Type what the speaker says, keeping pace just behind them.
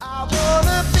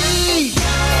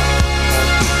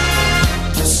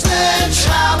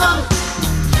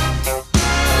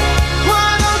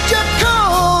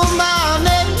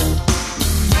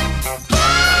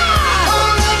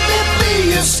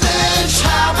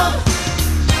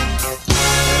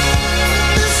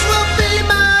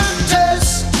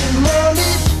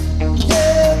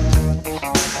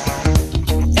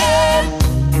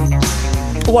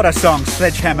What a song,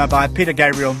 Sledgehammer by Peter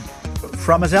Gabriel,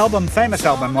 from his album, famous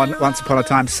album, Once Upon a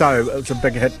Time So. It was a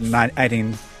big hit in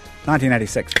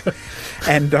 1986.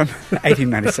 And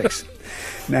 1896.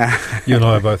 Now, you and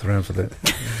I are both around for that.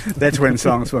 That's when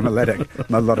songs were melodic,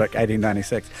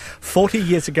 1896. 40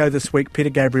 years ago this week, Peter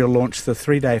Gabriel launched the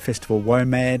three-day festival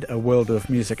WOMAD, a world of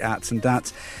music, arts and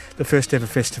dance, the first ever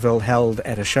festival held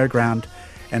at a showground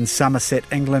in Somerset,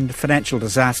 England. Financial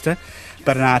disaster,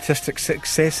 but an artistic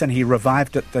success, and he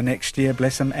revived it the next year,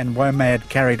 bless him, and WOMAD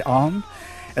carried on,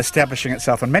 establishing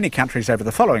itself in many countries over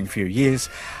the following few years.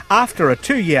 After a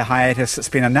 2-year hiatus, it's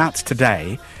been announced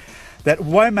today that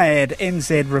WOMAD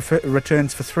NZ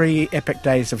returns for 3 epic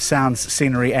days of sounds,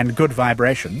 scenery and good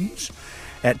vibrations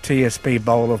at TSB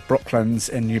Bowl of Brooklands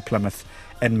in New Plymouth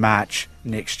in March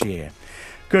next year.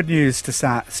 Good news to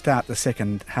start the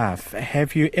second half.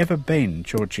 Have you ever been,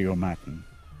 Georgie or Martin?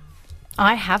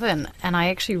 I haven't, and I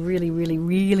actually really, really,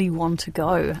 really want to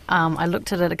go. I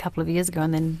looked at it a couple of years ago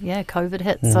and then, COVID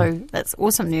hit, so that's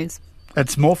awesome news.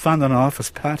 It's more fun than an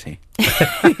office party.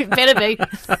 Better be.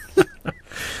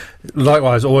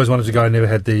 Likewise, always wanted to go. I never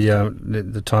had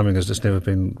the timing has just never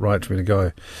been right for me to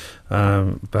go.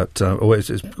 But it's always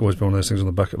been one of those things on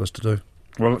the bucket list to do.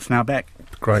 Well, it's now back.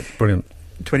 Great, brilliant.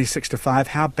 26 to 5.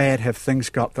 How bad have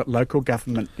things got that local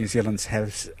government New Zealand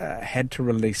has had to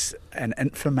release an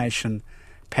information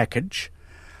package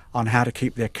on how to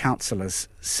keep their councillors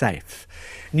safe?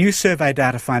 New survey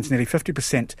data finds nearly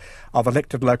 50% of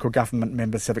elected local government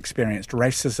members have experienced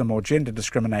racism or gender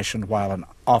discrimination while in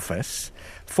office.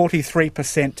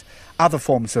 43% other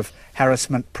forms of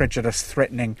harassment, prejudice,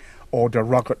 threatening or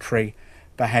derogatory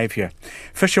behaviour.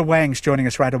 Fisher Wang's joining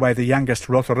us right away, the youngest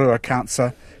Rotorua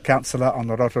councillor on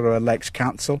the Rotorua Lakes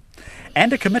Council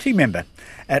and a committee member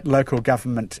at Local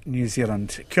Government New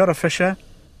Zealand. Kia ora, Fisher.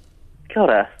 Kia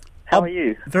ora. How are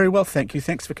you? Very well, thank you.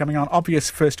 Thanks for coming on. Obvious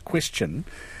first question.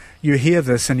 You hear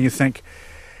this and you think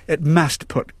it must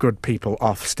put good people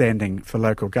off standing for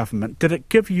local government. Did it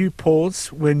give you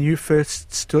pause when you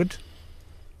first stood?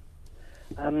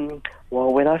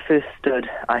 Well, when I first stood,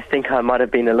 I think I might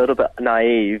have been a little bit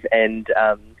naive and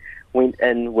went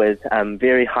in with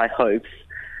very high hopes,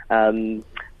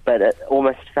 but it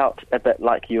almost felt a bit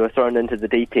like you were thrown into the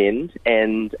deep end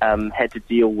and had to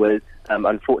deal with,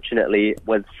 unfortunately,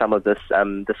 with some of this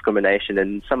discrimination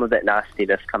and some of that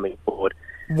nastiness coming forward.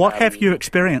 What have you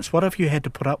experienced? What have you had to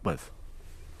put up with?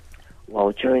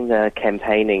 Well, during the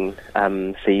campaigning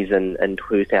season in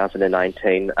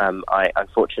 2019, I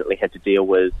unfortunately had to deal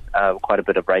with quite a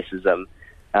bit of racism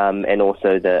and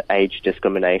also the age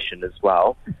discrimination as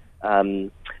well.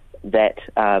 That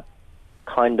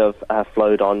kind of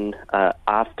flowed on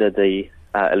after the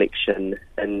election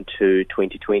into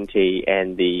 2020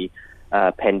 and the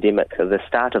pandemic, the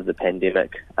start of the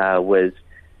pandemic, was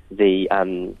the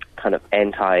kind of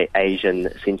anti-Asian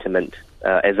sentiment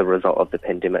as a result of the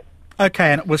pandemic.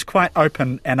 Okay, and it was quite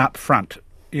open and upfront.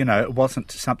 You know, it wasn't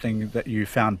something that you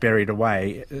found buried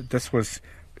away. This was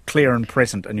clear and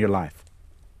present in your life.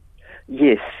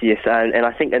 Yes, and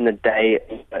I think in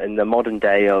the modern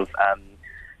day of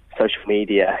social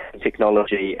media,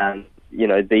 technology,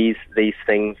 these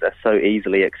things are so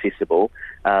easily accessible.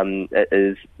 It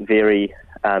is very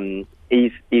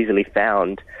easily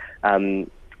found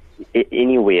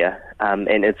anywhere,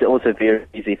 and it's also very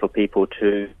easy for people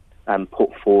to put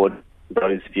forward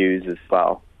those views as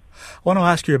well. I want to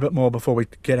ask you a bit more before we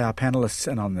get our panellists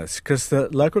in on this, because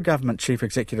the local government chief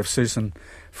executive, Susan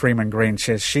Freeman-Green,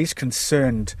 says she's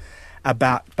concerned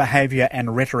about behaviour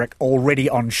and rhetoric already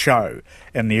on show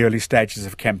in the early stages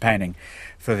of campaigning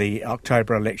for the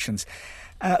October elections.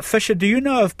 Fisher, do you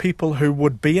know of people who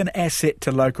would be an asset to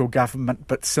local government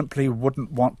but simply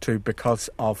wouldn't want to because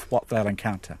of what they'll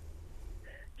encounter?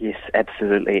 Yes,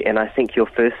 absolutely. And I think your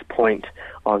first point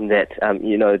on that,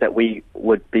 that we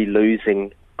would be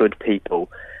losing good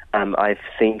people, I've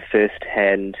seen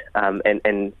firsthand,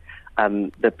 and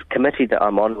the committee that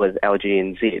I'm on with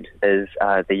LGNZ is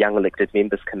the Young Elected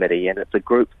Members Committee, and it's a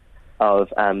group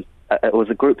of, it was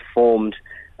a group formed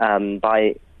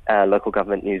by Local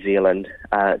Government New Zealand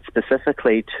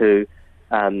specifically to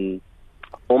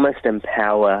almost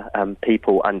empower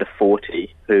people under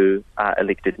 40 who are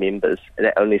elected members.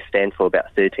 That only stand for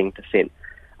about 13%.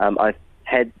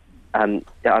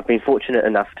 I've been fortunate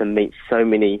enough to meet so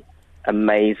many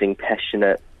amazing,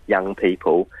 passionate young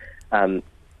people.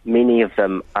 Many of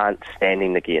them aren't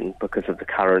standing again because of the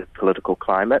current political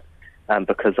climate,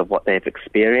 because of what they've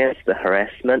experienced, the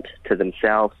harassment to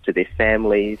themselves, to their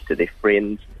families, to their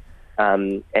friends,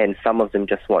 and some of them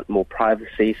just want more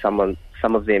privacy. Some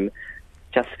of them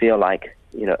just feel like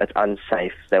it's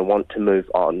unsafe. They want to move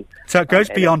on. So it goes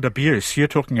beyond abuse. You're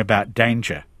talking about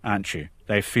danger, aren't you?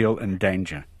 They feel in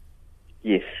danger.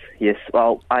 Yes.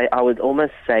 Well, I would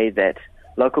almost say that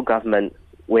local government,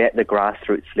 we're at the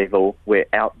grassroots level, we're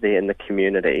out there in the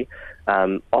community,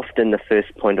 often the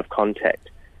first point of contact.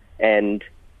 And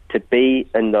to be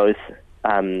in those,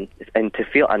 and to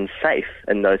feel unsafe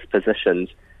in those positions,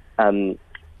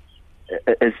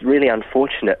 is really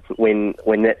unfortunate when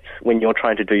you're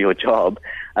trying to do your job.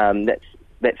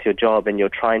 That's your job, and you're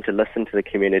trying to listen to the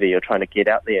community, you're trying to get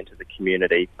out there into the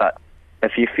community. But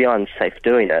if you feel unsafe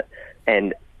doing it,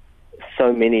 and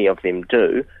so many of them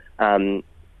do,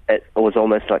 it was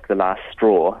almost like the last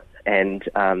straw, and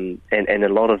a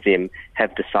lot of them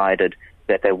have decided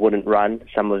that they wouldn't run.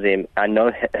 Some of them, I know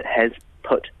it has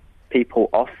put people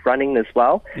off running as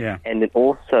well. Yeah. And then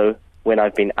also, when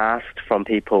I've been asked from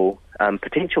people,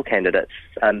 potential candidates,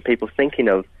 people thinking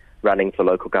of running for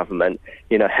local government,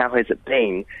 how has it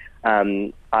been?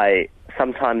 I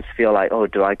sometimes feel like,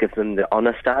 do I give them the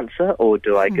honest answer, or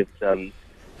do I give them,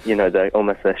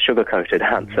 almost a sugar-coated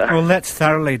answer? Well, that's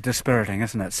thoroughly dispiriting,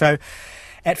 isn't it? So,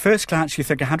 at first glance, you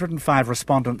think 105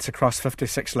 respondents across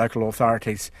 56 local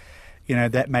authorities,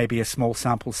 that may be a small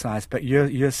sample size, but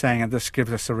you're saying, and this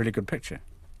gives us a really good picture.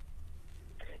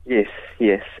 Yes.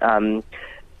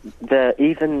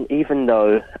 Even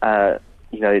though the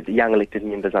young elected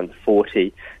members under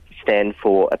 40 stand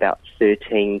for about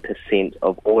 13%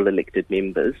 of all elected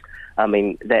members, I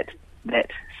mean that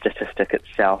statistic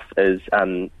itself is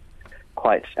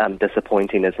quite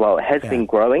disappointing as well. It has been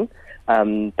growing,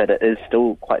 but it is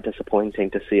still quite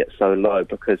disappointing to see it so low,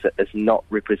 because it is not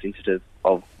representative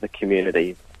of the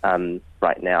community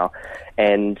right now.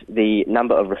 And the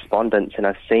number of respondents, and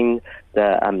I've seen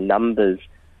the numbers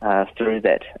through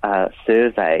that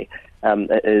survey,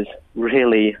 it is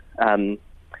really,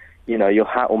 your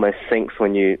heart almost sinks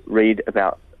when you read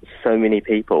about so many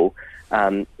people,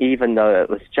 even though it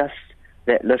was just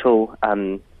that little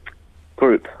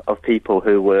group of people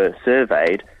who were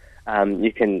surveyed.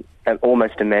 You can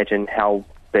almost imagine how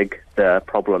big the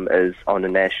problem is on a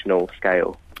national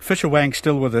scale. Fisher Wang's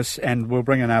still with us, and we'll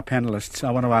bring in our panellists.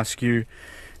 I want to ask you,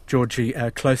 Georgie,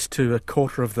 close to a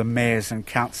quarter of the mayors and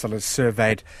councillors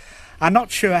surveyed are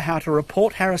not sure how to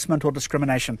report harassment or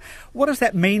discrimination. What does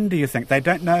that mean, do you think? They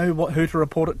don't know who to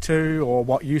report it to, or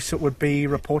what use it would be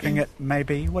reporting it,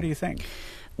 maybe? What do you think?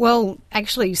 Well,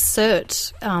 actually,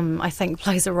 CERT, I think,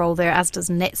 plays a role there, as does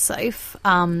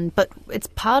NetSafe. But it's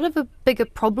part of a bigger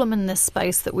problem in this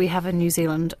space that we have in New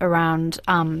Zealand around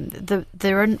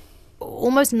there are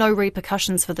almost no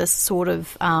repercussions for this sort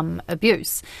of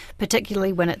abuse,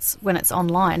 particularly when it's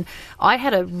online. I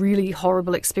had a really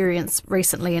horrible experience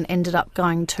recently and ended up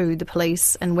going to the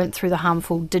police and went through the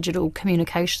harmful digital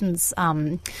communications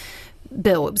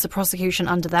bill. It was a prosecution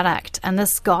under that act, and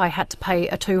this guy had to pay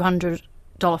a $200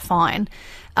 fine,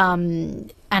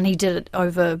 and he did it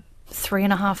over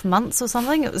 3.5 months or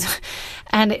something. It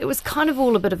was kind of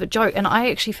all a bit of a joke, and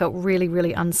I actually felt really,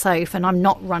 really unsafe. And I'm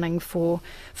not running for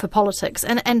politics.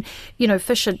 And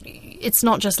Fisher, it's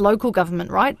not just local government,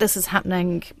 right? This is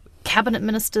happening. Cabinet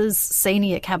ministers,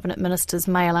 senior cabinet ministers,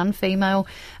 male and female,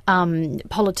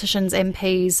 politicians,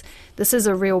 MPs. This is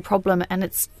a real problem, and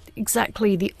it's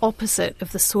exactly the opposite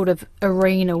of the sort of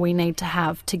arena we need to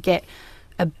have to get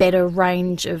a better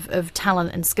range of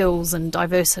talent and skills and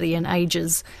diversity and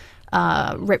ages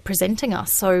representing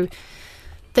us. So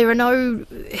there are no...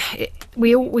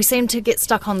 We seem to get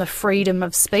stuck on the freedom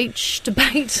of speech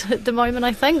debate at the moment,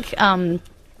 I think. And,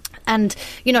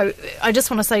 I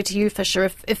just want to say to you, Fisher,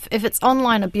 if it's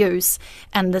online abuse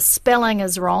and the spelling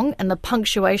is wrong and the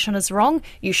punctuation is wrong,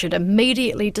 you should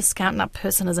immediately discount that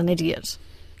person as an idiot.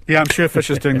 Yeah, I'm sure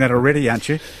Fisher's doing that already, aren't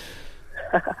you?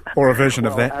 Or a version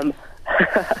of that.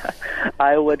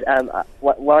 I would.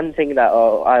 One thing that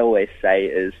I always say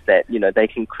is that they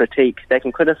can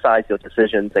criticize your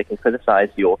decisions, they can criticize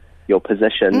your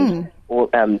positions, or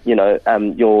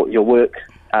your work,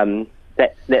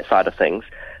 that side of things.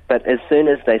 But as soon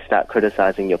as they start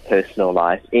criticizing your personal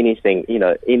life, anything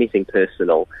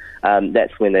personal,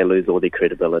 that's when they lose all their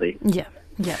credibility. Yeah.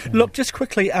 Yeah. Look, just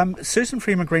quickly, Susan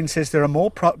Freeman-Green says there are more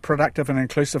productive and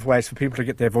inclusive ways for people to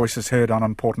get their voices heard on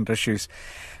important issues.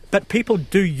 But people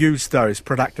do use those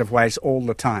productive ways all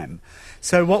the time.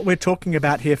 So what we're talking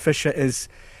about here, Fisher, is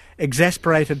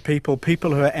exasperated people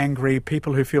who are angry,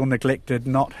 people who feel neglected,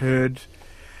 not heard.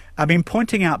 I mean,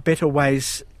 pointing out better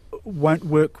ways won't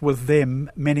work with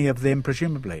them, many of them,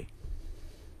 presumably.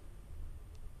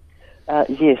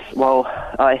 Yes, well,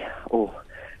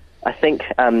 I think,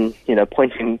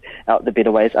 pointing out the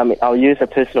better ways, I mean, I'll use a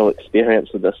personal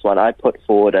experience with this one. I put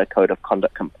forward a code of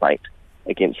conduct complaint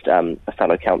against a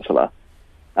fellow councillor.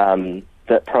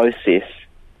 The process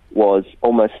was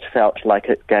almost felt like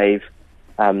it gave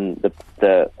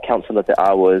the councillor that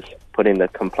I was putting the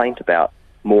complaint about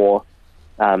more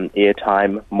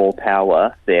airtime, more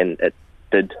power than it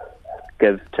did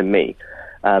give to me.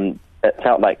 It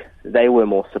felt like they were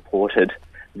more supported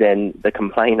than the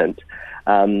complainant,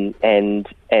 and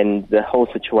the whole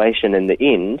situation in the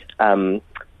end,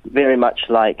 very much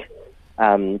like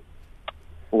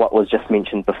what was just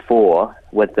mentioned before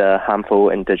with the Harmful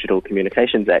and Digital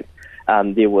Communications Act.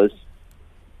 There was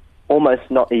almost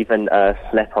not even a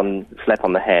slap on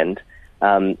the hand.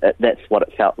 That's what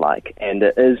it felt like, and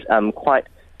it is quite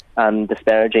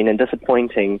disparaging and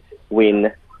disappointing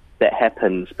when that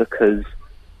happens, because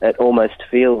it almost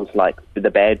feels like the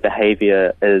bad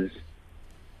behaviour is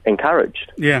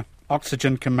encouraged. Yeah,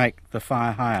 oxygen can make the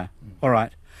fire higher. All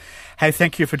right. Hey,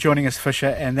 thank you for joining us, Fisher,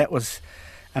 and that was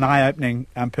an eye-opening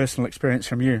personal experience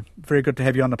from you. Very good to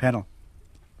have you on the panel.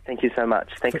 Thank you so much.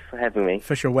 Thanks for having me.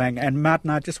 Fisher Wang. And Martin,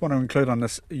 I just want to include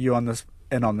you on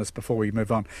this before we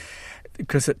move on,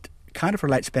 because it kind of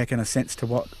relates back in a sense to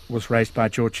what was raised by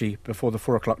Georgie before the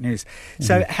 4 o'clock news. Mm-hmm.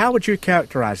 So how would you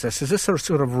characterise this? Is this a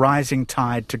sort of rising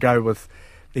tide to go with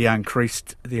the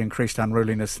increased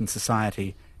unruliness in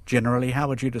society generally? How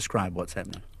would you describe what's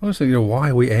happening? I was thinking, why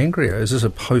are we angrier? Is this a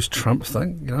post-Trump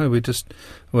thing?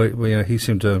 He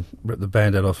seemed to rip the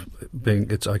band-aid off,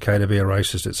 being it's okay to be a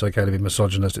racist, it's okay to be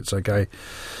misogynist, it's okay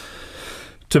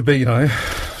to be,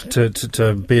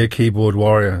 to be a keyboard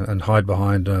warrior and hide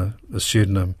behind a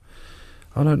pseudonym.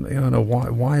 I don't know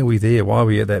why are we there? Why are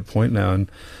we at that point now? And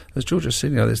as George just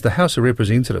said, there's the House of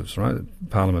Representatives, right?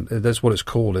 Parliament. That's what it's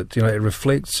called. It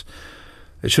reflects.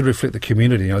 It should reflect the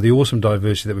community. The awesome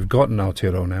diversity that we've got in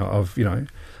Aotearoa now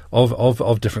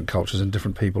of different cultures and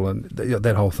different people, and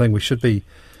that whole thing. We should be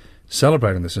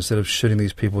celebrating this instead of shooting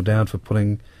these people down for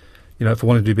putting, for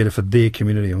wanting to do better for their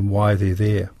community and why they're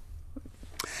there.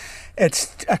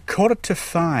 It's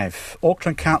 4:45.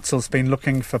 Auckland Council's been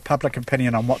looking for public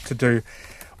opinion on what to do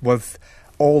with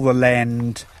all the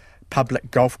land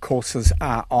public golf courses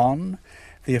are on.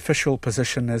 The official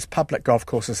position is public golf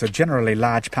courses are generally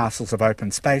large parcels of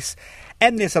open space,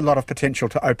 and there's a lot of potential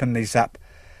to open these up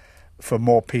for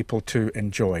more people to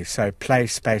enjoy. So play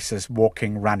spaces,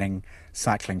 walking, running,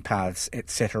 cycling paths,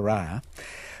 etc.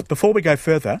 Before we go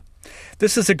further,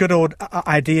 this is a good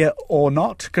idea or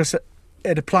not, because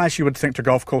it applies, you would think, to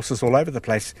golf courses all over the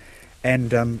place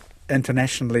and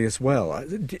internationally as well.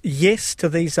 Yes to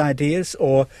these ideas,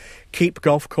 or keep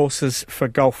golf courses for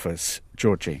golfers,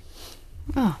 Georgie?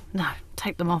 Oh, no,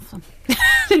 take them off them.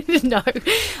 No.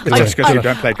 It's just because you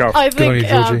don't play golf. I think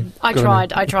I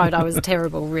tried. I was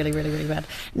terrible, really, really, really bad.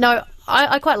 No,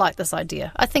 I quite like this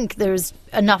idea. I think there's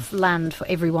enough land for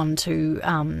everyone to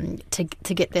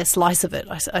get their slice of it,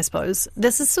 I suppose.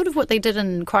 This is sort of what they did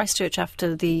in Christchurch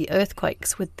after the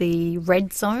earthquakes with the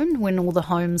red zone, when all the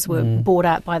homes were bought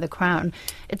out by the Crown.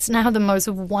 It's now the most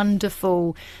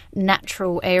wonderful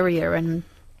natural area, and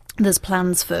there's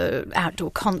plans for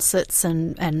outdoor concerts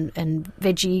and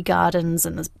veggie gardens,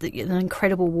 and there's an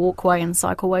incredible walkway and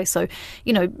cycleway. So,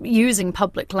 using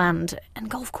public land, and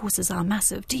golf courses are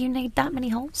massive. Do you need that many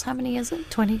holes? How many is it?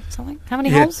 20 something? How many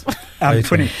holes?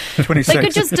 26. They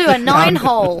could just do a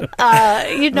 9-hole,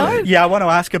 Yeah, I want to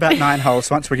ask about 9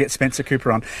 holes once we get Spencer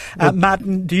Cooper on.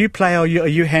 Martin, do you play, or are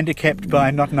you handicapped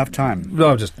by not enough time?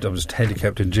 No, I'm just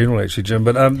handicapped in general, actually, Jim.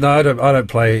 But no, I don't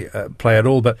play at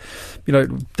all. But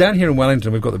down here in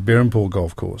Wellington, we've got the Berrinpool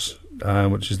Golf Course,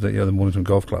 which is the Mornington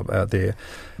Golf Club out there.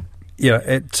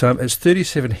 It's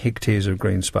 37 hectares of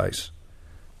green space.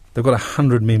 They've got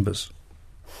 100 members.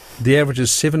 The average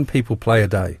is 7 people play a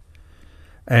day.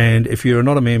 And if you're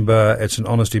not a member, it's an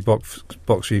honesty box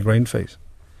for your green fees.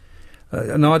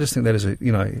 No, I just think that is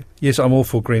yes, I'm all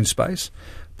for green space,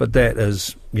 but that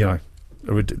is, I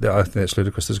think that's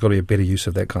ludicrous. There's got to be a better use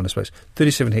of that kind of space.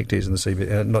 37 hectares in the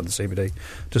CBD, not the CBD,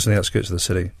 just on the outskirts of the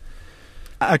city.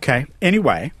 Okay.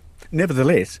 Anyway,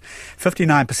 nevertheless,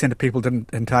 59% of people didn't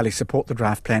entirely support the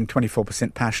draft plan,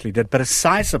 24% partially did, but a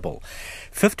sizable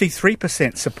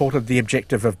 53% supported the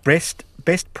objective of best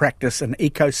practice in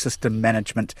ecosystem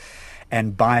management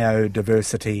and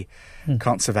biodiversity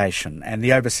conservation. And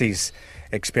the overseas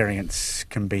experience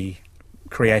can be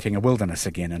creating a wilderness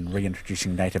again and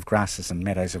reintroducing native grasses and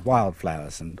meadows of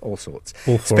wildflowers and all sorts.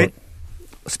 All for it.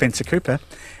 Spencer Cooper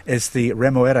is the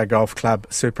Remuera Golf Club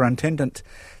Superintendent.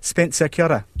 Spencer, kia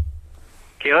ora.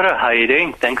 Kia ora, how are you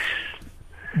doing? Thanks.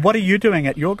 What are you doing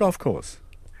at your golf course?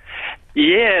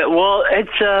 Yeah, well,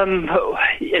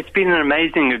 it's been an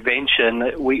amazing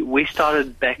adventure. We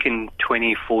started back in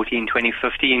 2014,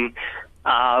 2015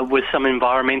 with some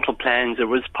environmental plans. It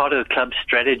was part of the club's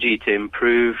strategy to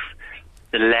improve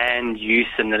the land use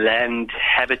and the land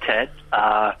habitat,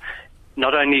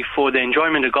 not only for the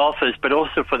enjoyment of golfers, but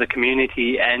also for the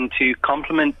community and to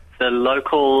complement the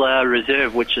local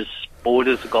reserve, which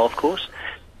borders the golf course,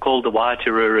 called the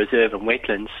Waitarua Reserve and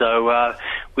Wetlands. So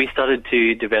we started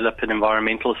to develop an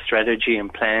environmental strategy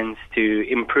and plans to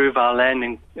improve our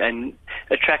land and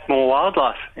attract more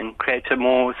wildlife and create a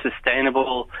more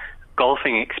sustainable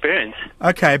golfing experience.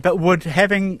 Okay, but would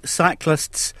having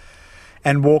cyclists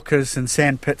and walkers and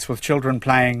sand pits with children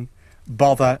playing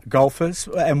bother golfers?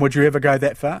 And would you ever go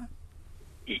that far?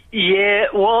 Yeah,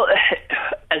 well,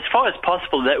 as far as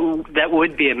possible, that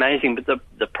would be amazing. But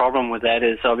the problem with that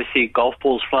is obviously golf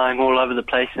balls flying all over the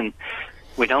place, and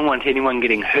we don't want anyone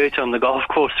getting hurt on the golf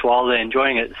course while they're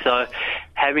enjoying it. So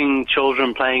having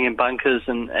children playing in bunkers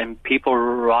and people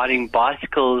riding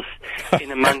bicycles in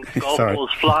amongst golf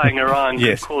balls flying around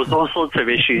Yes. could cause all sorts of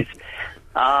issues.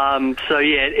 So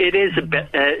yeah, it is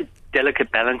a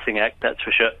delicate balancing act, that's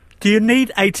for sure. Do you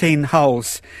need 18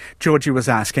 holes, Georgie was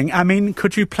asking? I mean,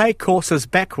 could you play courses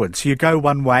backwards? You go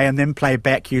one way and then play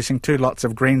back using 2 lots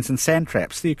of greens and sand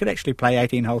traps. So you could actually play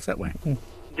 18 holes that way.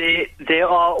 There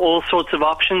are all sorts of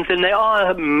options, and there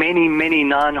are many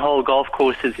 9-hole golf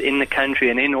courses in the country,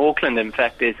 and in Auckland, in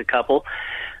fact, there's a couple.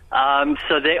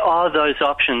 So there are those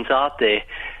options out there.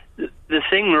 The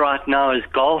thing right now is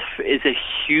golf is a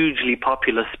hugely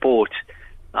popular sport.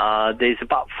 There's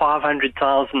about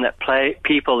 500,000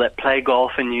 people that play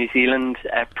golf in New Zealand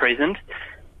at present.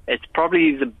 It's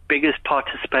probably the biggest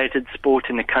participated sport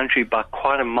in the country by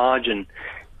quite a margin.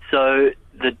 So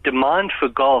the demand for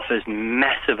golf is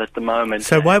massive at the moment.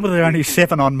 So why were there only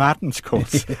 7 on Martin's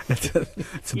course? It's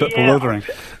a bit bewildering.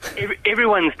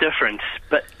 Everyone's different.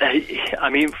 But, I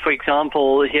mean, for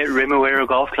example, here at Remuera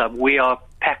Golf Club, we are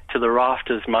packed to the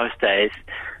rafters most days.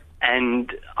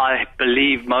 And I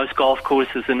believe most golf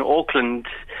courses in Auckland,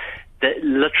 that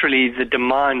literally the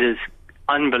demand is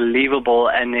unbelievable,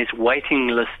 and there's waiting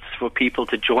lists for people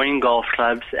to join golf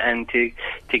clubs and to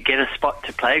get a spot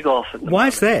to play golf at the moment. Why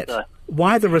is that? So,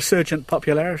 why the resurgent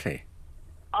popularity?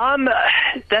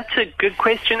 That's a good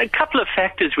question. A couple of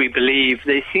factors, we believe.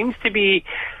 There seems to be,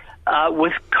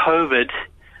 with COVID,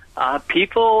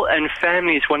 people and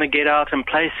families want to get out and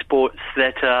play sports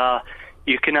that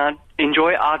you can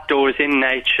enjoy outdoors in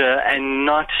nature and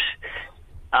not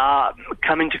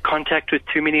come into contact with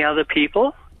too many other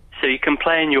people. So you can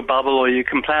play in your bubble or you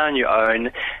can play on your own,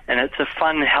 and it's a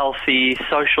fun, healthy,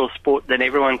 social sport that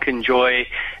everyone can enjoy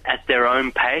at their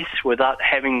own pace without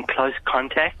having close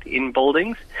contact in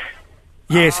buildings.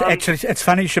 Yes, actually, it's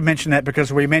funny you should mention that,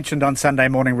 because we mentioned on Sunday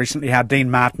morning recently how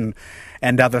Dean Martin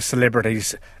and other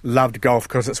celebrities loved golf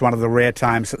because it's one of the rare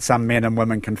times that some men and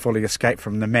women can fully escape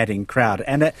from the madding crowd.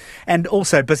 And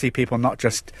also busy people, not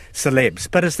just celebs.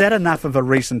 But is that enough of a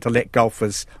reason to let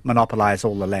golfers monopolise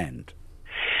all the land?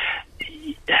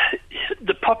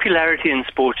 The popularity in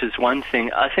sport is one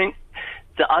thing. I think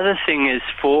the other thing is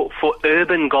for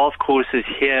urban golf courses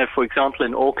here, for example,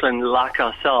 in Auckland, like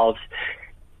ourselves,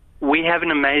 we have an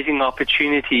amazing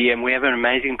opportunity and we have an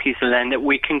amazing piece of land that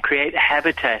we can create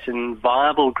habitat and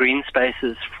viable green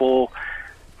spaces for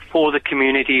the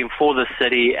community and for the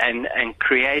city and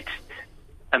create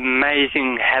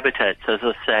amazing habitats, as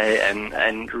I say,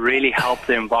 and really help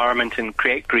the environment and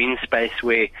create green space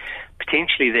where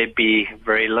potentially there'd be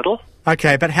very little.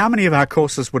 Okay, but how many of our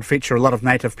courses would feature a lot of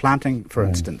native planting, for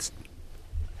instance?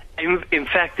 In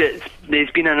fact,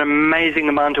 there's been an amazing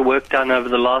amount of work done over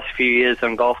the last few years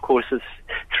on golf courses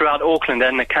throughout Auckland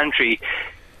and the country,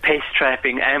 pest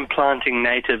trapping and planting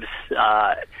natives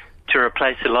to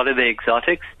replace a lot of the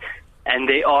exotics. And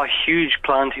there are huge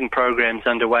planting programs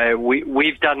underway.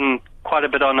 We've done quite a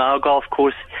bit on our golf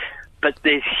course, but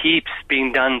there's heaps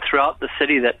being done throughout the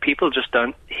city that people just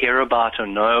don't hear about or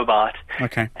know about.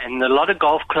 Okay. And a lot of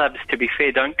golf clubs, to be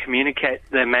fair, don't communicate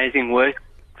the amazing work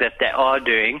that they are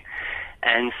doing.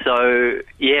 And so,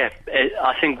 yeah,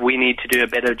 I think we need to do a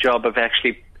better job of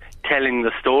actually telling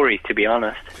the story, to be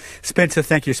honest. Spencer,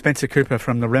 thank you. Spencer Cooper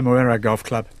from the Remuera Golf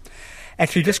Club.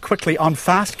 Actually, just quickly, on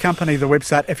Fast Company, the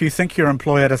website, if you think your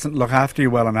employer doesn't look after you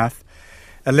well enough,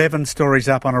 11 stories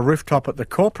up on a rooftop at the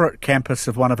corporate campus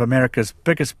of one of America's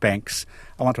biggest banks.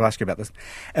 I want to ask you about this.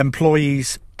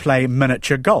 Employees play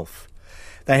miniature golf.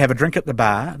 They have a drink at the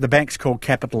bar. The bank's called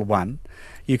Capital One.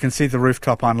 You can see the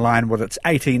rooftop online with its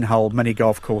 18-hole mini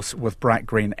golf course with bright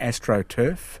green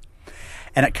AstroTurf.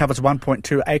 And it covers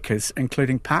 1.2 acres,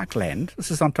 including parkland. This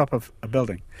is on top of a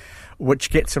building, which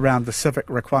gets around the civic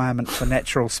requirement for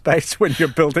natural space when you're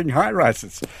building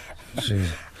high-rises.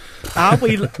 Are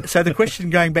we? So the question,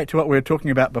 going back to what we were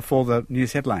talking about before the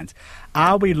news headlines,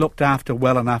 are we looked after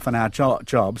well enough in our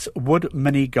jobs? Would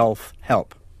mini golf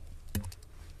help?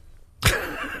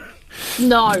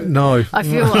 No.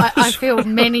 I feel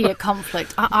many a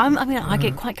conflict. I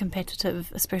get quite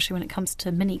competitive, especially when it comes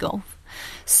to mini golf.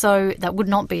 So that would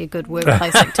not be a good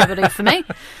workplace activity for me.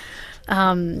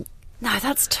 No,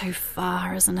 that's too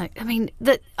far, isn't it? I mean,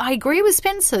 I agree with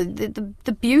Spencer.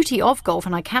 The beauty of golf,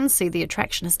 and I can see the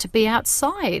attraction, is to be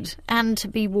outside and to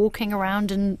be walking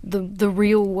around in the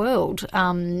real world,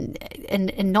 and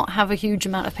not have a huge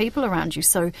amount of people around you.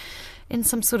 So, in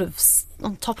some sort of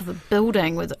on top of a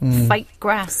building with fake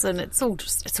grass, and it's all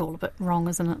a bit wrong,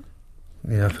 isn't it?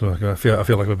 Yeah, I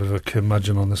feel like a bit of a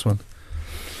curmudgeon on this one.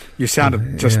 You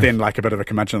sounded then like a bit of a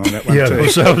curmudgeon on that one too.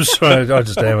 Yeah, I'm sorry. I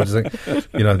just think,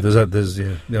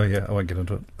 I won't get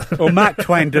into it. Well, Mark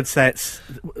Twain did say it's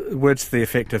words to the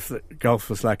effect of that golf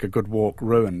was like a good walk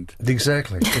ruined.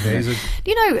 Exactly.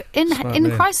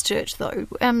 In Christchurch though,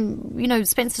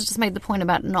 Spencer just made the point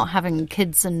about not having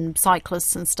kids and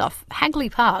cyclists and stuff. Hagley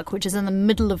Park, which is in the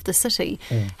middle of the city,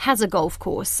 has a golf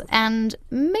course, and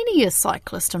many a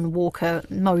cyclist and walker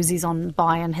moseys on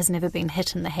by and has never been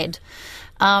hit in the head.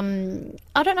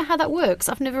 I don't know how that works.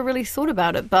 I've never really thought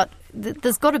about it, but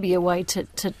there's got to be a way to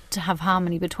have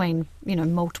harmony between,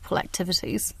 multiple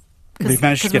activities. We've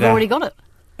managed to get already got it.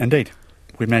 Indeed.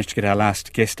 We've managed to get our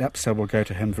last guest up, so we'll go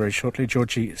to him very shortly.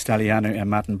 Georgie Stylianou and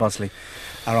Martin Bosley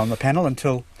are on the panel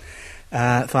until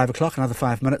 5 o'clock, another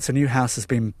 5 minutes. A new house has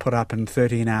been put up in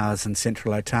 13 hours in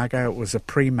central Otago. It was a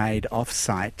pre-made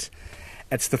off-site.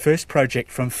 It's the first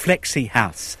project from Flexi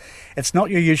House. It's not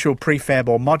your usual prefab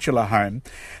or modular home.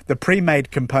 The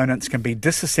pre-made components can be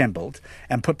disassembled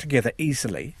and put together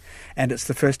easily, and it's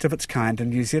the first of its kind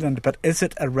in New Zealand. But is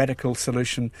it a radical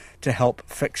solution to help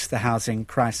fix the housing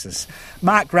crisis?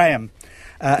 Mark Graham,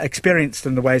 experienced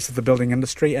in the ways of the building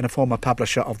industry and a former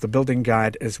publisher of The Building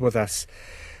Guide, is with us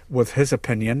with his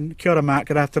opinion. Kia ora, Mark.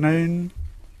 Good afternoon.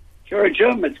 Kia ora,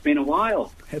 Jim. It's been a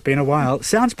while. It's been a while.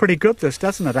 Sounds pretty good, this,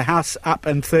 doesn't it? A house up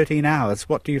in 13 hours.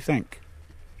 What do you think?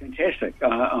 Fantastic.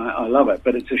 I love it.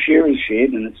 But it's a shearer's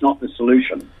shed and it's not the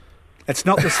solution. It's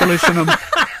not the solution.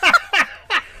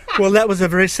 Well, that was a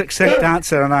very succinct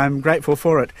answer, and I'm grateful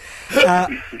for it.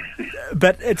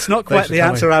 But it's not quite the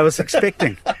answer I was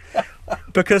expecting.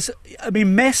 Because,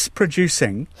 mass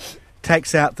producing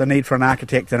takes out the need for an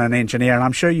architect and an engineer, and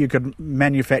I'm sure you could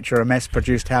manufacture a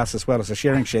mass-produced house as well as a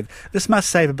shearing shed. This must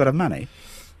save a bit of money.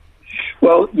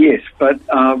 Well, yes, but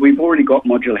we've already got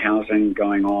modular housing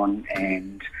going on,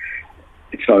 and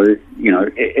so, in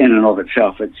and of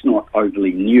itself, it's not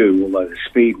overly new, although the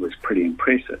speed was pretty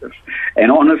impressive.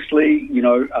 And honestly,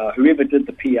 whoever did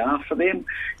the PR for them,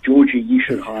 Georgie, you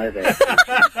should hire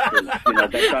that.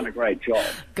 They've done a great job.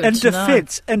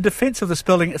 In defence of this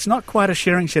building, it's not quite a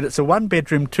shearing shed. It's a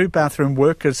one-bedroom, two-bathroom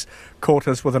workers'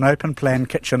 quarters with an open-plan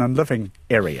kitchen and living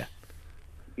area.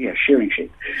 Yeah, shearing shed.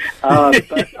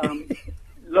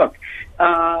 Look,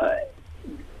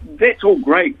 that's all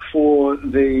great for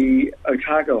the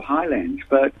Otago Highlands,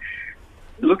 but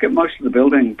look at most of the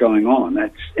building going on.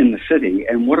 That's in the city,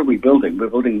 and what are we building? We're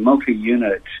building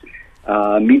multi-unit,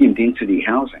 medium-density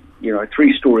housing.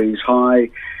 3 stories high,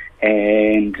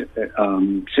 and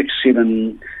 6,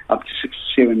 7, up to 6,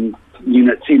 7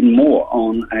 units, even more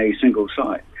on a single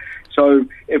site. So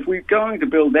if we're going to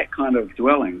build that kind of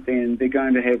dwelling, then they're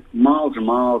going to have miles and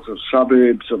miles of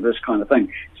suburbs of this kind of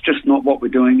thing. It's just not what we're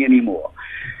doing anymore,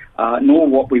 nor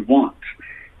what we want.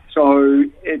 So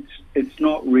it's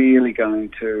not really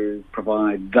going to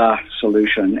provide the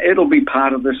solution. It'll be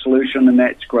part of the solution, and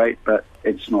that's great, but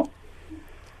it's not.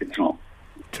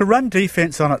 To run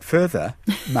defence on it further,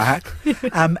 Mark,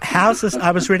 houses,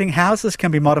 I was reading, houses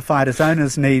can be modified as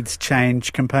owners' needs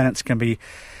change, components can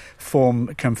form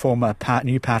a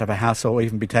new part of a house, or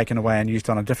even be taken away and used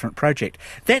on a different project.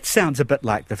 That sounds a bit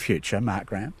like the future, Mark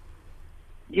Graham.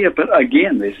 Yeah, but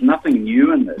again, there's nothing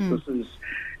new in this. This is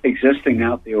existing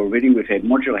out there already. We've had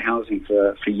modular housing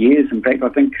for years. In fact, I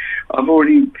think I've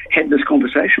already had this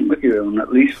conversation with you on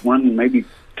at least one, maybe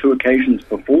 2 occasions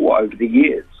before over the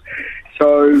years.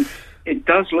 So it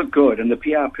does look good, and the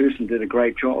PR person did a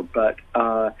great job, but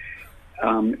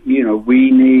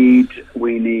we need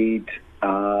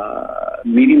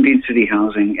medium density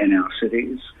housing in our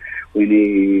cities. We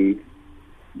need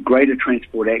greater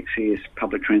transport access,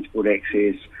 public transport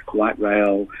access, light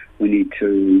rail. We need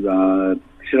to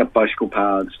set up bicycle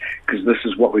paths, because this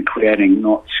is what we're creating,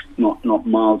 not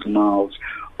miles and miles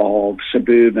of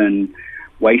suburban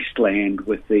wasteland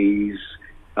with these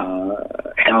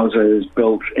houses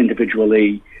built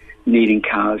individually, needing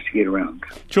cars to get around.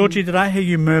 Georgie, did I hear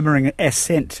you murmuring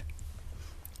assent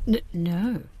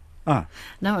No. Oh.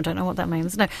 No, I don't know what that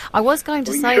means. No, I was going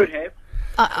to Well, say... you should have.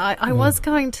 I was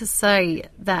going to say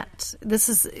that this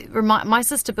is my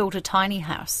sister built a tiny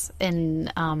house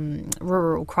in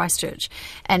rural Christchurch,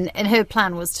 and her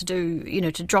plan was to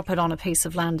do, to drop it on a piece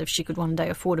of land if she could one day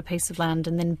afford a piece of land,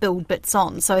 and then build bits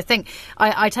on. So I think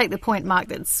I take the point, Mark,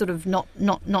 that it's sort of not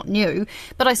new.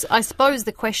 But I suppose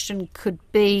the question could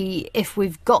be, if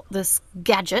we've got this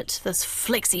gadget, this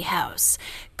flexi house,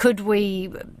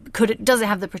 does it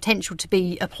have the potential to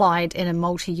be applied in a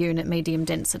multi-unit, medium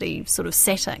density sort of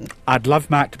setting? I'd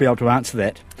love Mark to be able to answer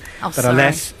that. Oh, but sorry.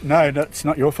 alas, no, it's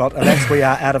not your fault. Alas, we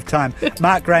are out of time.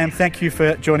 Mark Graham, thank you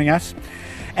for joining us.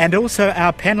 And also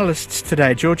our panellists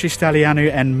today, Georgie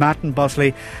Stylianou and Martin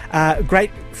Bosley.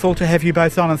 Grateful to have you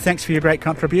both on, and thanks for your great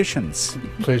contributions.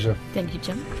 Pleasure. Thank you,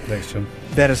 Jim. Thanks, Jim.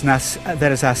 That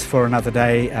is us for another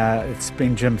day. It's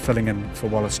been Jim filling in for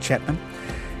Wallace Chapman.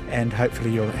 And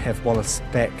hopefully you'll have Wallace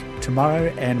back tomorrow.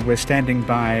 And we're standing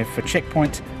by for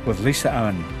Checkpoint with Lisa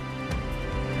Owen.